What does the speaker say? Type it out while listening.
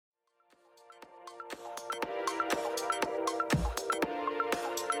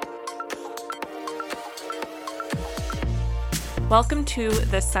Welcome to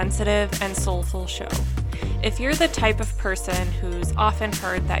the Sensitive and Soulful Show. If you're the type of person who's often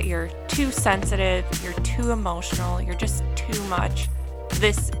heard that you're too sensitive, you're too emotional, you're just too much,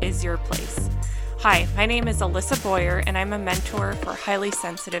 this is your place. Hi, my name is Alyssa Boyer, and I'm a mentor for highly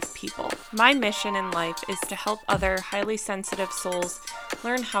sensitive people. My mission in life is to help other highly sensitive souls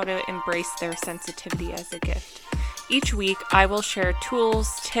learn how to embrace their sensitivity as a gift. Each week, I will share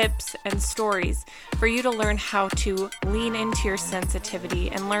tools, tips, and stories for you to learn how to lean into your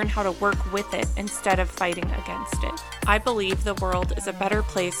sensitivity and learn how to work with it instead of fighting against it. I believe the world is a better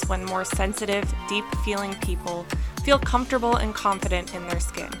place when more sensitive, deep-feeling people feel comfortable and confident in their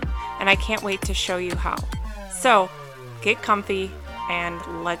skin, and I can't wait to show you how. So, get comfy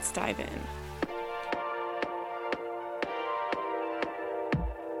and let's dive in.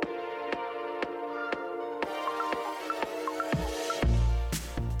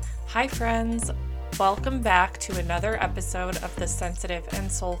 Hi friends, welcome back to another episode of the Sensitive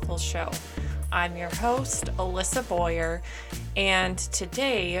and Soulful Show. I'm your host, Alyssa Boyer, and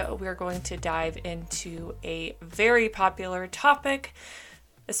today we're going to dive into a very popular topic,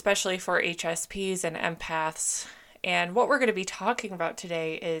 especially for HSPs and empaths. And what we're going to be talking about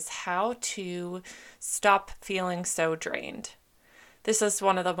today is how to stop feeling so drained. This is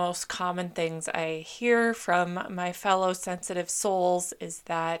one of the most common things I hear from my fellow sensitive souls is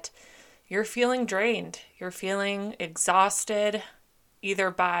that you're feeling drained. You're feeling exhausted, either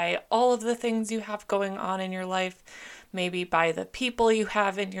by all of the things you have going on in your life, maybe by the people you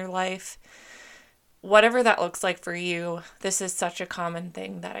have in your life. Whatever that looks like for you, this is such a common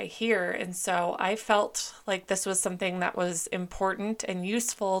thing that I hear. And so I felt like this was something that was important and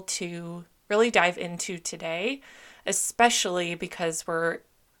useful to really dive into today, especially because we're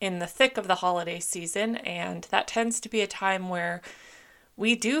in the thick of the holiday season, and that tends to be a time where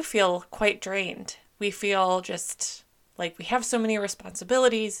we do feel quite drained. We feel just like we have so many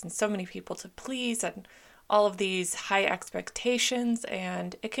responsibilities and so many people to please and all of these high expectations,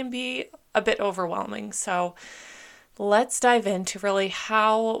 and it can be a bit overwhelming. So let's dive into really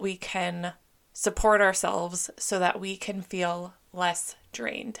how we can support ourselves so that we can feel less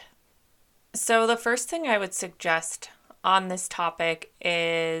drained. So the first thing I would suggest on this topic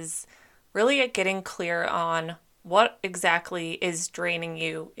is really getting clear on what exactly is draining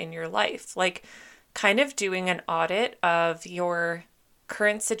you in your life. Like kind of doing an audit of your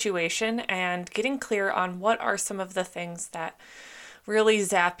current situation and getting clear on what are some of the things that really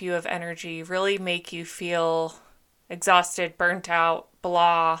zap you of energy, really make you feel exhausted, burnt out,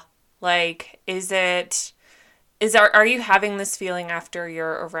 blah. Like, are you having this feeling after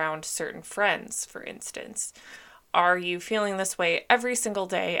you're around certain friends, for instance? Are you feeling this way every single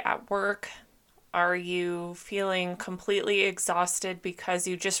day at work? Are you feeling completely exhausted because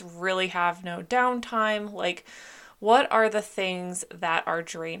you just really have no downtime? Like, what are the things that are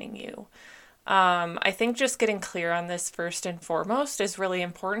draining you? I think just getting clear on this first and foremost is really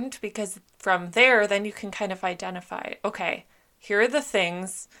important, because from there, then you can kind of identify, okay, here are the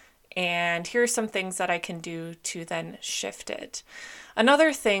things, and here's some things that I can do to then shift it.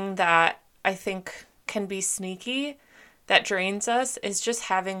 Another thing that I think can be sneaky that drains us is just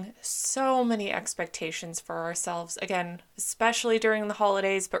having so many expectations for ourselves. Again, especially during the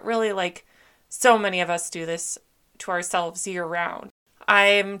holidays, but really like so many of us do this to ourselves year round.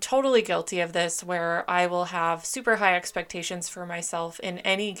 I'm totally guilty of this, where I will have super high expectations for myself in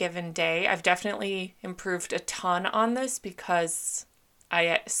any given day. I've definitely improved a ton on this because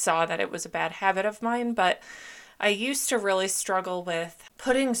I saw that it was a bad habit of mine, but I used to really struggle with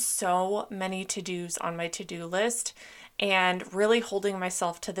putting so many to-dos on my to-do list and really holding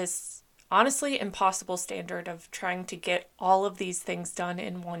myself to this honestly impossible standard of trying to get all of these things done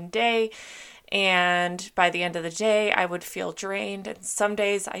in one day. And by the end of the day, I would feel drained. And some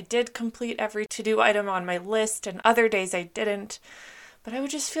days I did complete every to-do item on my list, and other days I didn't. But I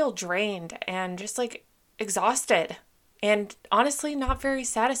would just feel drained and just like exhausted. And honestly, not very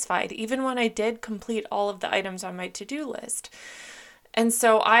satisfied, even when I did complete all of the items on my to-do list. And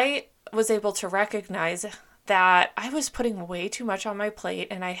so I was able to recognize that I was putting way too much on my plate,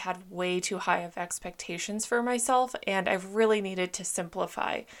 and I had way too high of expectations for myself, and I really needed to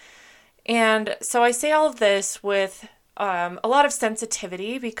simplify. And so I say all of this with a lot of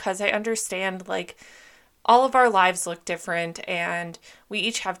sensitivity, because I understand like all of our lives look different, and we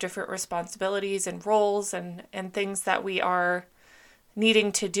each have different responsibilities and roles and things that we are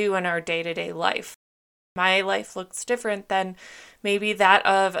needing to do in our day-to-day life. My life looks different than maybe that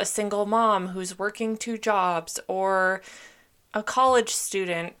of a single mom who's working 2 jobs, or a college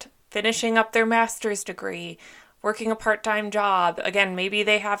student finishing up their master's degree, working a part-time job. Again, maybe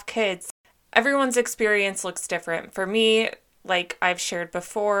they have kids. Everyone's experience looks different. For me, Like I've shared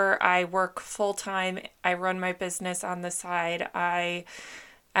before, I work full time. I run my business on the side. I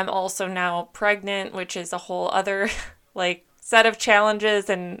am also now pregnant, which is a whole other like set of challenges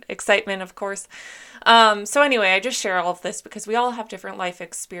and excitement, of course. So anyway, I just share all of this because we all have different life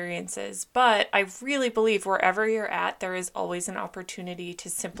experiences, but I really believe wherever you're at, there is always an opportunity to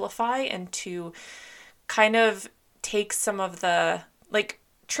simplify and to kind of take some of the, like,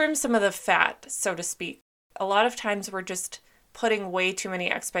 trim some of the fat, so to speak. A lot of times we're just putting way too many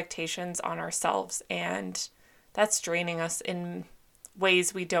expectations on ourselves, and that's draining us in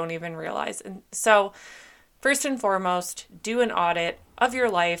ways we don't even realize. And so, first and foremost, do an audit of your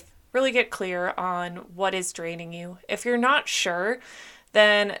life, really get clear on what is draining you. If you're not sure,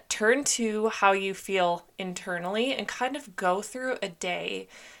 then turn to how you feel internally and kind of go through a day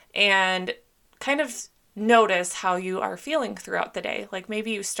and kind of notice how you are feeling throughout the day. Like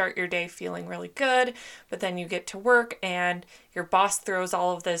maybe you start your day feeling really good, but then you get to work and your boss throws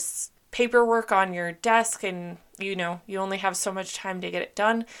all of this paperwork on your desk and you only have so much time to get it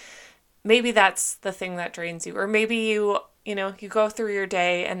done. Maybe that's the thing that drains you. Or maybe you go through your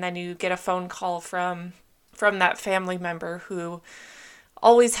day and then you get a phone call from that family member who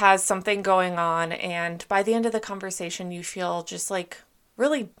always has something going on, and by the end of the conversation you feel just like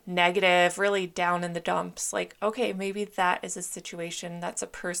really negative, really down in the dumps. Like, okay, maybe that is a situation, that's a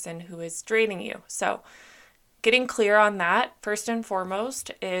person who is draining you. So getting clear on that, first and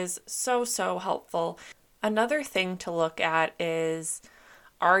foremost, is so, so helpful. Another thing to look at is,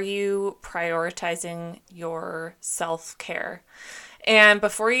 are you prioritizing your self-care? And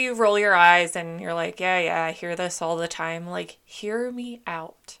before you roll your eyes and you're like, yeah, I hear this all the time, like, hear me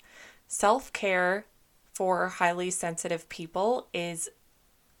out. Self-care for highly sensitive people is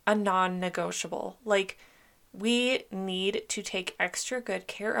a non-negotiable. Like, we need to take extra good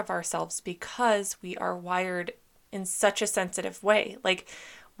care of ourselves because we are wired in such a sensitive way. Like,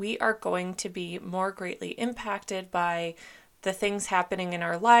 we are going to be more greatly impacted by the things happening in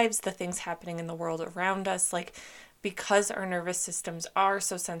our lives, the things happening in the world around us. Like, because our nervous systems are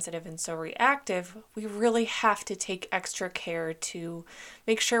so sensitive and so reactive, we really have to take extra care to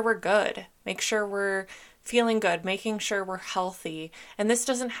make sure we're good, make sure we're feeling good, making sure we're healthy. And this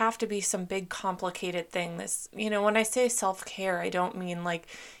doesn't have to be some big complicated thing. This, when I say self-care, I don't mean like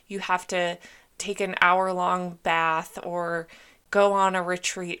you have to take an hour-long bath or go on a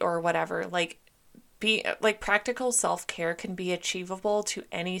retreat or whatever. Practical self-care can be achievable to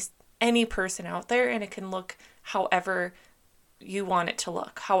any person out there, and it can look however you want it to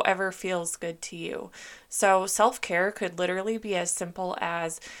look, however feels good to you. So self-care could literally be as simple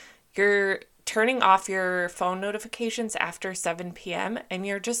as you're turning off your phone notifications after 7 p.m. and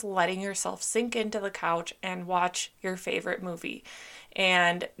you're just letting yourself sink into the couch and watch your favorite movie.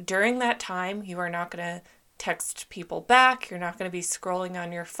 And during that time, you are not going to text people back. You're not going to be scrolling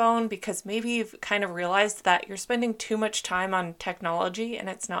on your phone because maybe you've kind of realized that you're spending too much time on technology and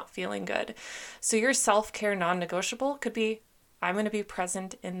it's not feeling good. So your self-care non-negotiable could be, I'm going to be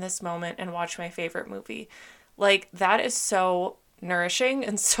present in this moment and watch my favorite movie. Like, that is so nourishing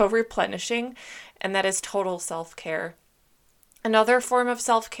and so replenishing, and that is total self-care. Another form of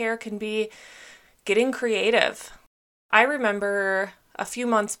self-care can be getting creative. I remember a few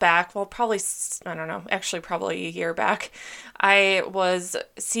months back, probably a year back, I was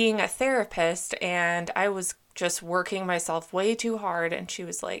seeing a therapist and I was just working myself way too hard, and she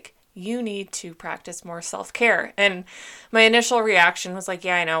was like, you need to practice more self-care. And my initial reaction was like,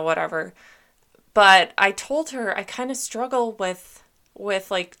 yeah, I know, whatever. But I told her I kind of struggle with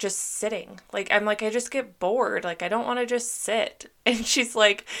like just sitting. Like, I'm like, I just get bored. Like, I don't want to just sit. And she's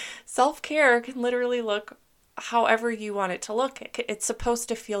like, self-care can literally look however you want it to look. It's supposed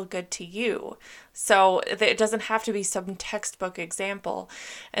to feel good to you. So it doesn't have to be some textbook example.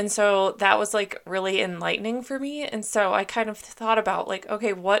 And so that was like really enlightening for me. And so I kind of thought about like,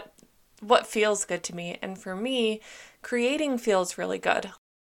 okay, what feels good to me? And for me, creating feels really good.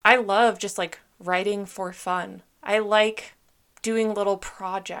 I love just like writing for fun. I like doing little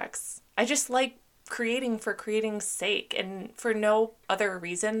projects. I just like creating for creating's sake and for no other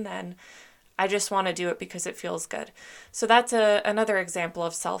reason than I just want to do it because it feels good. So that's another example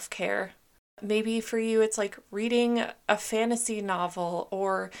of self-care. Maybe for you, it's like reading a fantasy novel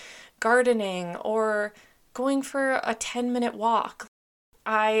or gardening or going for a 10-minute walk.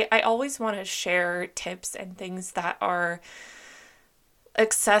 I always want to share tips and things that are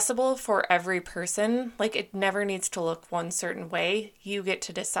accessible for every person. Like, it never needs to look one certain way. You get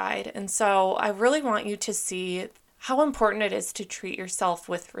to decide. And so I really want you to see how important it is to treat yourself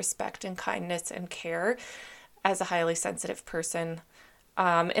with respect and kindness and care as a highly sensitive person.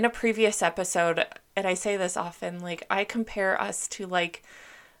 In a previous episode, and I say this often, like I compare us to like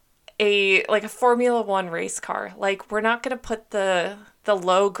a Formula One race car. Like we're not gonna put the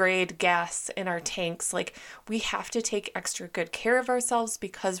low grade gas in our tanks. Like we have to take extra good care of ourselves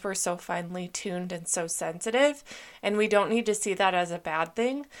because we're so finely tuned and so sensitive. And we don't need to see that as a bad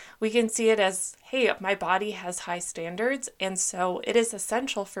thing. We can see it as, hey, my body has high standards, and so it is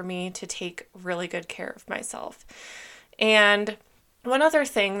essential for me to take really good care of myself. And one other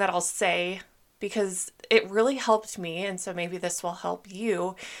thing that I'll say, because it really helped me, and so maybe this will help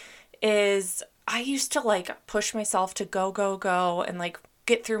you, is I used to like push myself to go, go, go and like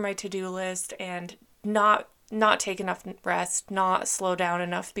get through my to-do list and not take enough rest, not slow down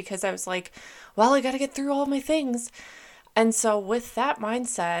enough because I was like, well, I got to get through all my things. And so with that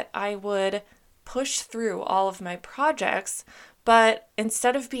mindset, I would push through all of my projects, but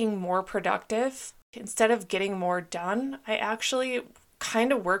instead of being more productive, instead of getting more done, I actually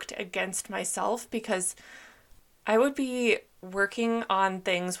kind of worked against myself because I would be working on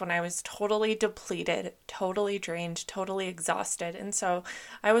things when I was totally depleted, totally drained, totally exhausted. And so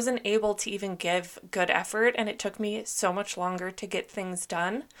I wasn't able to even give good effort, and it took me so much longer to get things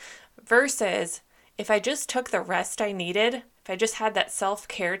done. Versus if I just took the rest I needed, if I just had that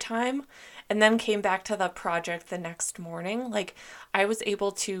self-care time and then came back to the project the next morning, like I was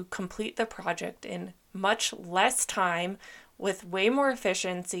able to complete the project in much less time, with way more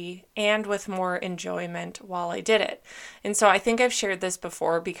efficiency and with more enjoyment while I did it. And so I think I've shared this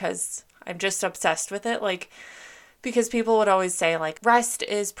before because I'm just obsessed with it. Like, because people would always say like rest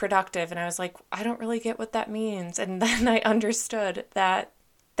is productive. And I was like, I don't really get what that means. And then I understood that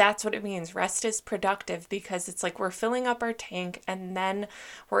that's what it means. Rest is productive because it's like we're filling up our tank and then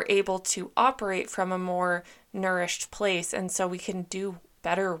we're able to operate from a more nourished place. And so we can do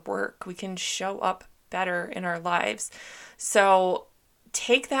better work. We can show up better in our lives. So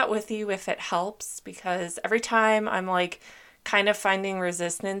take that with you if it helps, because every time I'm like kind of finding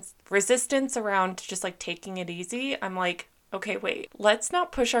resistance around just like taking it easy, I'm like, okay, wait, let's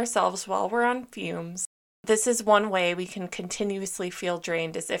not push ourselves while we're on fumes. This is one way we can continuously feel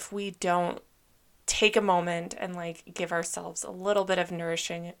drained, is if we don't take a moment and like give ourselves a little bit of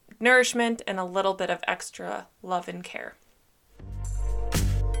nourishment and a little bit of extra love and care.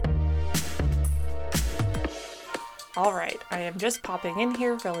 All right, I am just popping in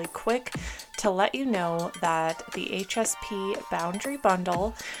here really quick to let you know that the HSP Boundary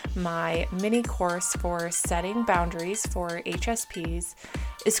Bundle, my mini course for setting boundaries for HSPs,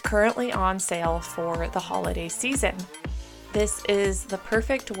 is currently on sale for the holiday season. This is the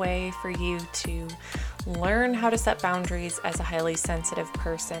perfect way for you to learn how to set boundaries as a highly sensitive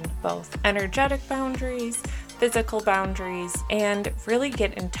person, both energetic boundaries, physical boundaries, and really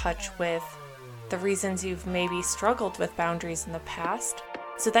get in touch with the reasons you've maybe struggled with boundaries in the past,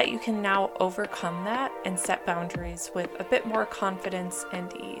 so that you can now overcome that and set boundaries with a bit more confidence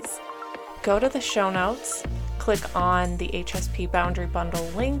and ease. Go to the show notes, click on the HSP Boundary Bundle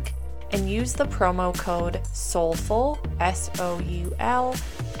link, and use the promo code SOULFUL, SOULFUL,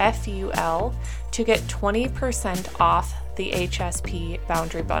 to get 20% off the HSP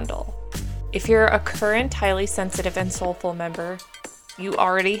Boundary Bundle. If you're a current Highly Sensitive and Soulful member, you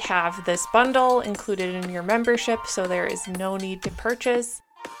already have this bundle included in your membership, so there is no need to purchase.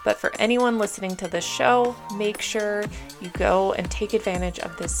 But for anyone listening to this show, make sure you go and take advantage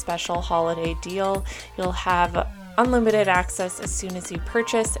of this special holiday deal. You'll have unlimited access as soon as you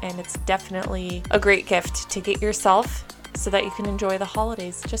purchase, and it's definitely a great gift to get yourself so that you can enjoy the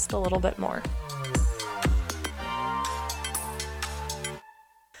holidays just a little bit more.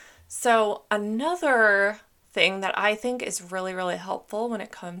 So another thing that I think is really, really helpful when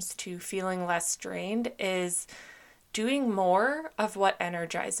it comes to feeling less drained is doing more of what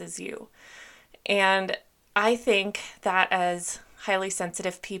energizes you. And I think that as highly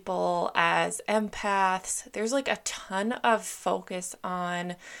sensitive people, as empaths, there's like a ton of focus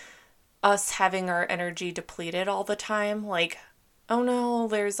on us having our energy depleted all the time. Like, oh no,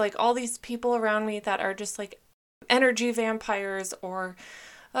 there's like all these people around me that are just like energy vampires, or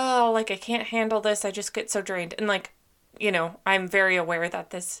oh, like I can't handle this, I just get so drained. And like, you know, I'm very aware that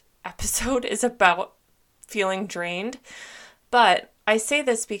this episode is about feeling drained, but I say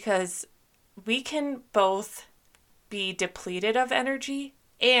this because we can both be depleted of energy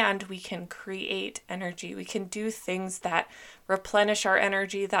and we can create energy. We can do things that replenish our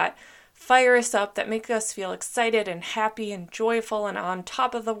energy, that fire us up, that make us feel excited and happy and joyful and on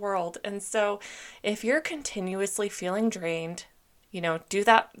top of the world. And so if you're continuously feeling drained, you know, do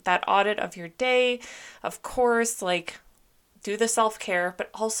that audit of your day. Of course, like do the self-care, but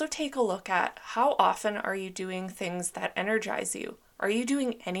also take a look at how often are you doing things that energize you? Are you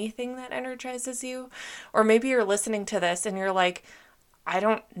doing anything that energizes you? Or maybe you're listening to this and you're like, I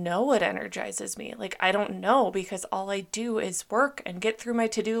don't know what energizes me. Like, I don't know, because all I do is work and get through my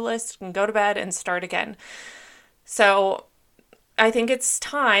to-do list and go to bed and start again. So I think it's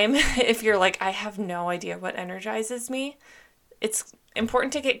time, if you're like, I have no idea what energizes me, it's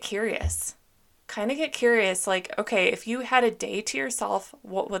important to get curious. Kind of get curious, like, okay, if you had a day to yourself,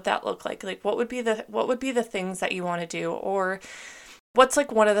 what would that look like? Like, what would be the things that you want to do? Or what's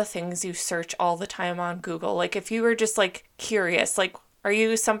like one of the things you search all the time on Google? Like, if you were just like curious, like, are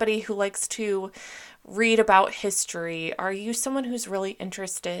you somebody who likes to read about history? Are you someone who's really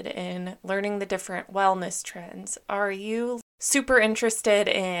interested in learning the different wellness trends? Are you super interested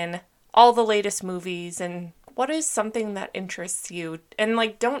in all the latest movies? And what is something that interests you? And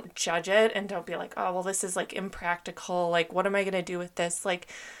like, don't judge it and don't be like, oh, well, this is like impractical. Like, what am I going to do with this? Like,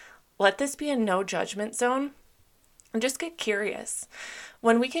 let this be a no judgment zone and just get curious.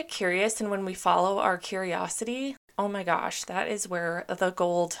 When we get curious and when we follow our curiosity, oh my gosh, that is where the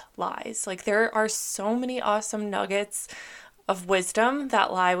gold lies. Like, there are so many awesome nuggets of wisdom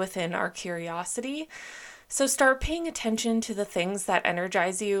that lie within our curiosity. So start paying attention to the things that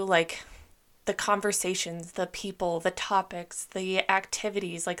energize you, like the conversations, the people, the topics, the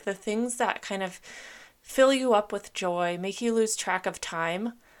activities, like the things that kind of fill you up with joy, make you lose track of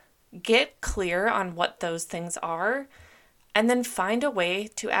time. Get clear on what those things are, and then find a way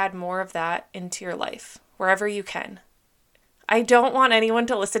to add more of that into your life, wherever you can. I don't want anyone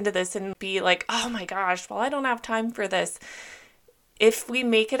to listen to this and be like, oh my gosh, well, I don't have time for this. If we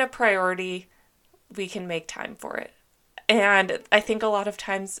make it a priority, we can make time for it. And I think a lot of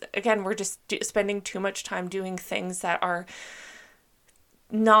times, again, we're just spending too much time doing things that are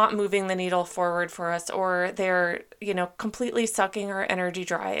not moving the needle forward for us, or they're, completely sucking our energy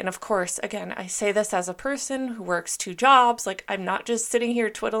dry. And of course, again, I say this as a person who works 2 jobs. Like, I'm not just sitting here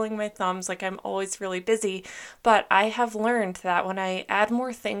twiddling my thumbs. Like, I'm always really busy. But I have learned that when I add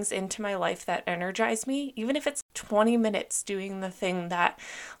more things into my life that energize me, even if it's 20 minutes doing the thing that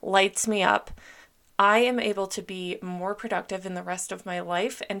lights me up, I am able to be more productive in the rest of my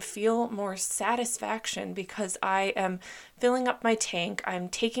life and feel more satisfaction because I am filling up my tank. I'm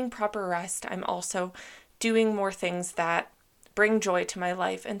taking proper rest. I'm also doing more things that bring joy to my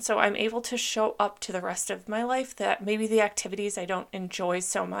life. And so I'm able to show up to the rest of my life that maybe the activities I don't enjoy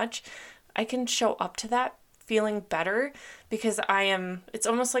so much, I can show up to that feeling better because it's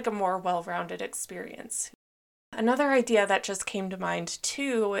almost like a more well-rounded experience. Another idea that just came to mind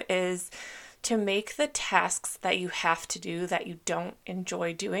too is to make the tasks that you have to do that you don't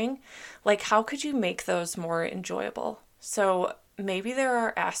enjoy doing, like how could you make those more enjoyable? So maybe there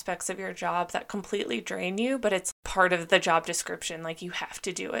are aspects of your job that completely drain you, but it's part of the job description, like you have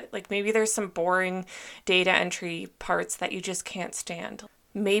to do it. Like maybe there's some boring data entry parts that you just can't stand.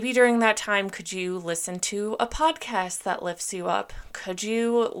 Maybe during that time, could you listen to a podcast that lifts you up? Could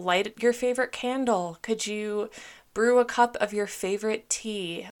you light your favorite candle? Could you brew a cup of your favorite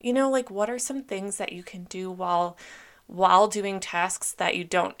tea? Like what are some things that you can do while doing tasks that you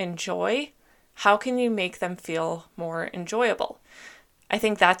don't enjoy? How can you make them feel more enjoyable? I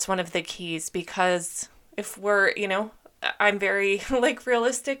think that's one of the keys, because if we're, I'm very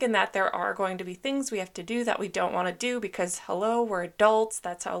realistic in that there are going to be things we have to do that we don't want to do because hello, we're adults.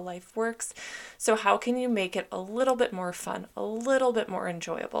 That's how life works. So how can you make it a little bit more fun, a little bit more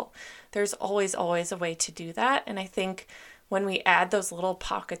enjoyable? There's always a way to do that. And I think when we add those little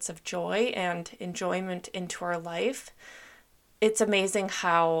pockets of joy and enjoyment into our life, it's amazing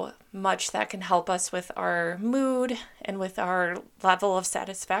how much that can help us with our mood and with our level of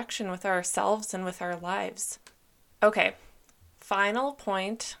satisfaction with ourselves and with our lives. Okay, final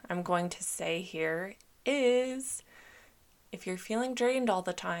point I'm going to say here is if you're feeling drained all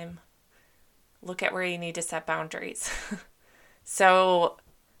the time, look at where you need to set boundaries. So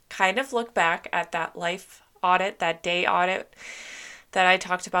kind of look back at that life audit, that day audit that I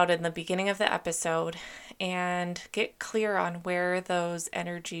talked about in the beginning of the episode, and get clear on where those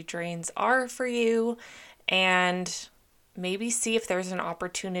energy drains are for you, and maybe see if there's an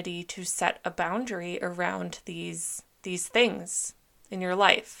opportunity to set a boundary around these things in your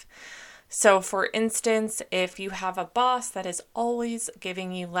life. So for instance, if you have a boss that is always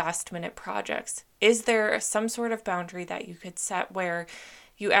giving you last minute projects, is there some sort of boundary that you could set where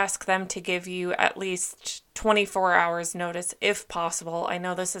you ask them to give you at least 24 hours notice if possible? I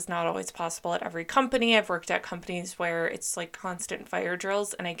know this is not always possible at every company. I've worked at companies where it's like constant fire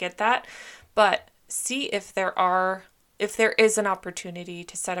drills, and I get that. But see if there is an opportunity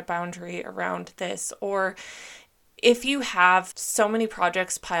to set a boundary around this, or if you have so many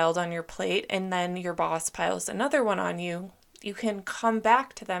projects piled on your plate and then your boss piles another one on you, you can come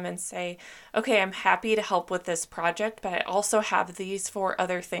back to them and say, okay, I'm happy to help with this project, but I also have these 4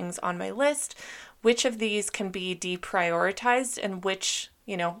 other things on my list. Which of these can be deprioritized and which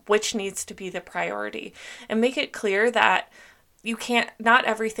needs to be the priority? And make it clear that not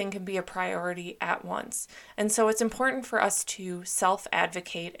everything can be a priority at once. And so it's important for us to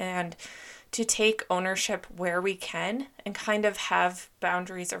self-advocate and to take ownership where we can and kind of have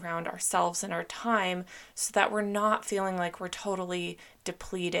boundaries around ourselves and our time so that we're not feeling like we're totally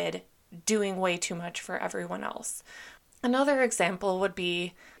depleted, doing way too much for everyone else. Another example would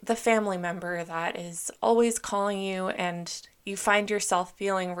be the family member that is always calling you and you find yourself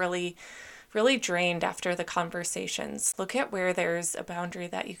feeling really, really drained after the conversations. Look at where there's a boundary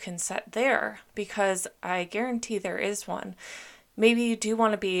that you can set there, because I guarantee there is one. Maybe you do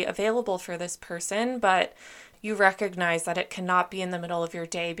want to be available for this person, but you recognize that it cannot be in the middle of your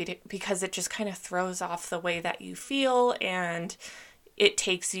day because it just kind of throws off the way that you feel and it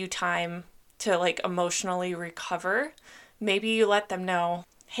takes you time to like emotionally recover. Maybe you let them know,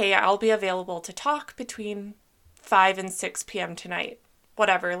 hey, I'll be available to talk between 5 and 6 p.m. tonight.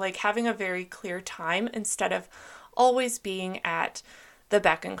 Whatever, like having a very clear time instead of always being at the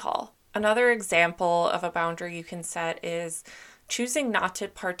beck and call. Another example of a boundary you can set is choosing not to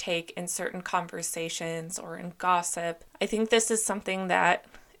partake in certain conversations or in gossip. I think this is something that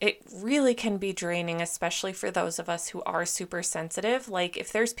it really can be draining, especially for those of us who are super sensitive. Like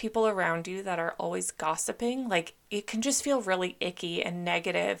if there's people around you that are always gossiping, like it can just feel really icky and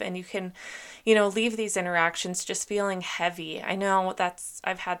negative, and you can, leave these interactions just feeling heavy. I know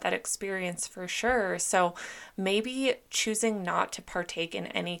I've had that experience for sure. So maybe choosing not to partake in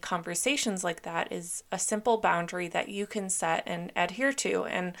any conversations like that is a simple boundary that you can set and adhere to.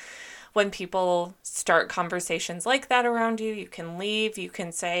 And when people start conversations like that around you, you can leave. You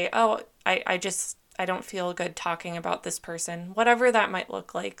can say, oh, I don't feel good talking about this person, whatever that might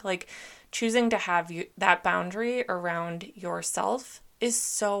look like. Like choosing to have that boundary around yourself is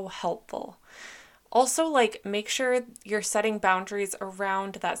so helpful. Also, like make sure you're setting boundaries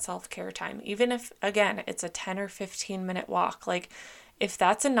around that self-care time. Even if, again, it's a 10 or 15 minute walk, like if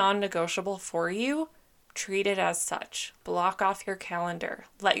that's a non-negotiable for you, treat it as such. Block off your calendar.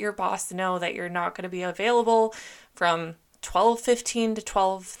 Let your boss know that you're not going to be available from 12:15 to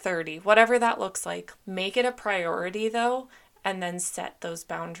 12:30, whatever that looks like. Make it a priority though, and then set those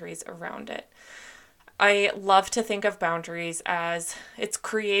boundaries around it. I love to think of boundaries as it's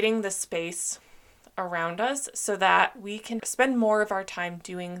creating the space around us so that we can spend more of our time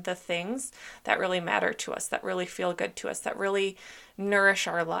doing the things that really matter to us, that really feel good to us, that really nourish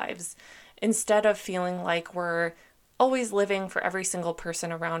our lives, instead of feeling like we're always living for every single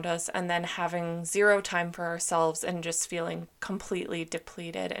person around us and then having zero time for ourselves and just feeling completely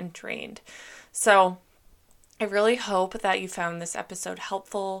depleted and drained. So I really hope that you found this episode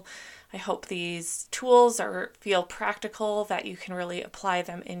helpful. I hope these tools feel practical, that you can really apply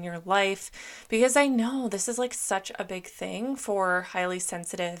them in your life, because I know this is like such a big thing for highly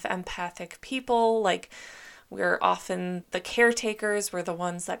sensitive, empathic people. Like we're often the caretakers, we're the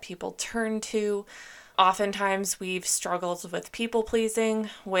ones that people turn to. Oftentimes we've struggled with people pleasing,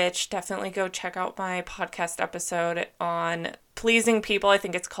 which definitely go check out my podcast episode on pleasing people. I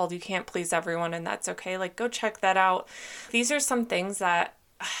think it's called You Can't Please Everyone, and that's okay. Like go check that out. These are some things that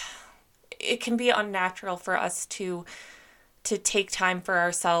it can be unnatural for us to take time for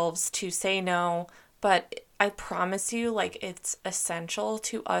ourselves, to say no, but I promise you, like it's essential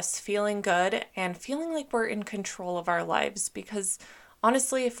to us feeling good and feeling like we're in control of our lives, because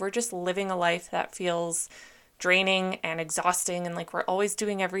honestly, if we're just living a life that feels draining and exhausting and like we're always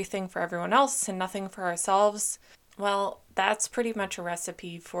doing everything for everyone else and nothing for ourselves, well, that's pretty much a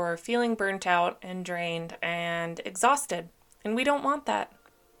recipe for feeling burnt out and drained and exhausted. And we don't want that.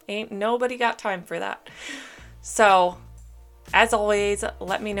 Ain't nobody got time for that. So, as always,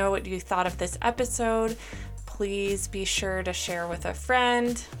 let me know what you thought of this episode. Please be sure to share with a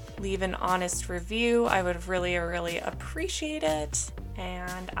friend. Leave an honest review. I would really, really appreciate it.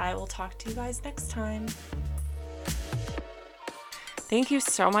 And I will talk to you guys next time. Thank you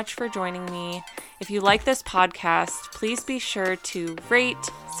so much for joining me. If you like this podcast, please be sure to rate,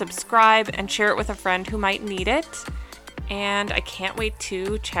 subscribe, and share it with a friend who might need it. And I can't wait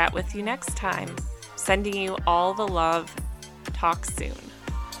to chat with you next time. Sending you all the love. Talk soon.